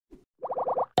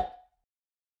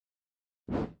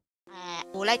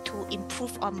would like to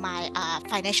improve on my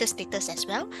financial status as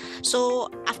well. So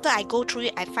after I go through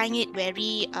it, I find it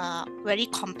very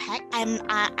compact.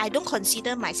 I don't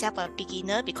consider myself a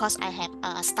beginner because I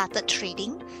have started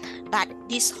trading, but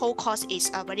this whole course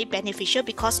is very beneficial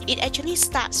because it actually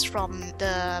starts from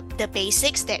the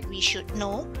basics that we should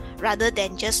know rather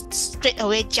than just straight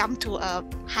away jump to a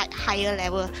higher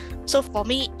level. So for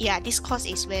me, yeah, this course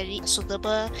is very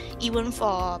suitable even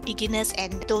for beginners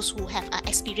and those who have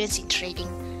experience in trading.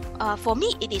 For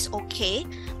me, it is okay.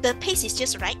 The pace is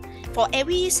just right. For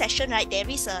every session, right, there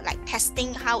is a like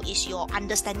testing how is your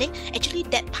understanding. Actually,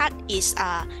 that part is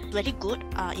very good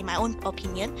in my own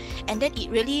opinion, and then it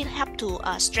really helped to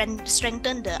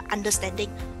strengthen the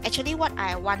understanding. Actually, what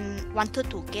I wanted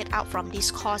to get out from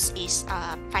this course is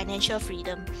financial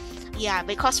freedom. Yeah,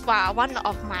 because one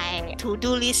of my to-do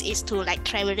list is to like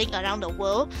traveling around the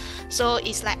world. So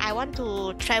it's like I want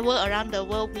to travel around the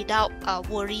world without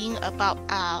worrying about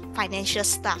financial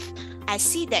stuff. I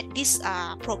see that this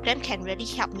program can really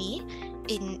help me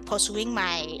in pursuing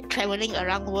my traveling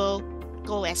around the world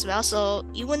goal as well. So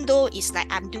even though it's like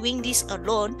I'm doing this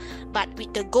alone, but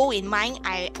with the goal in mind,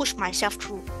 I push myself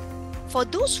through. For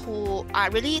those who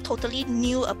are really totally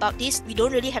new about this, we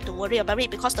don't really have to worry about it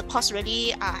because the course really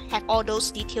have all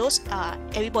those details.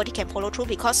 Everybody can follow through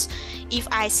because if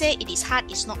I say it is hard,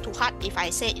 it's not too hard. If I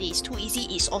say it is too easy,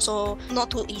 it's also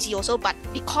not too easy also. But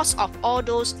because of all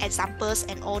those examples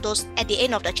and all those, at the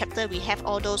end of the chapter, we have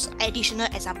all those additional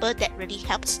examples that really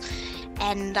helps.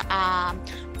 And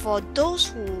for those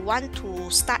who want to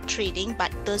start trading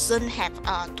but doesn't have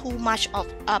too much of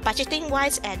budgeting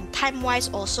wise and time wise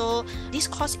also, this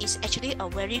course is actually a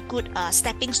very good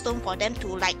stepping stone for them to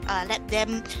like let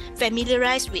them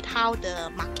familiarize with how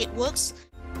the market works.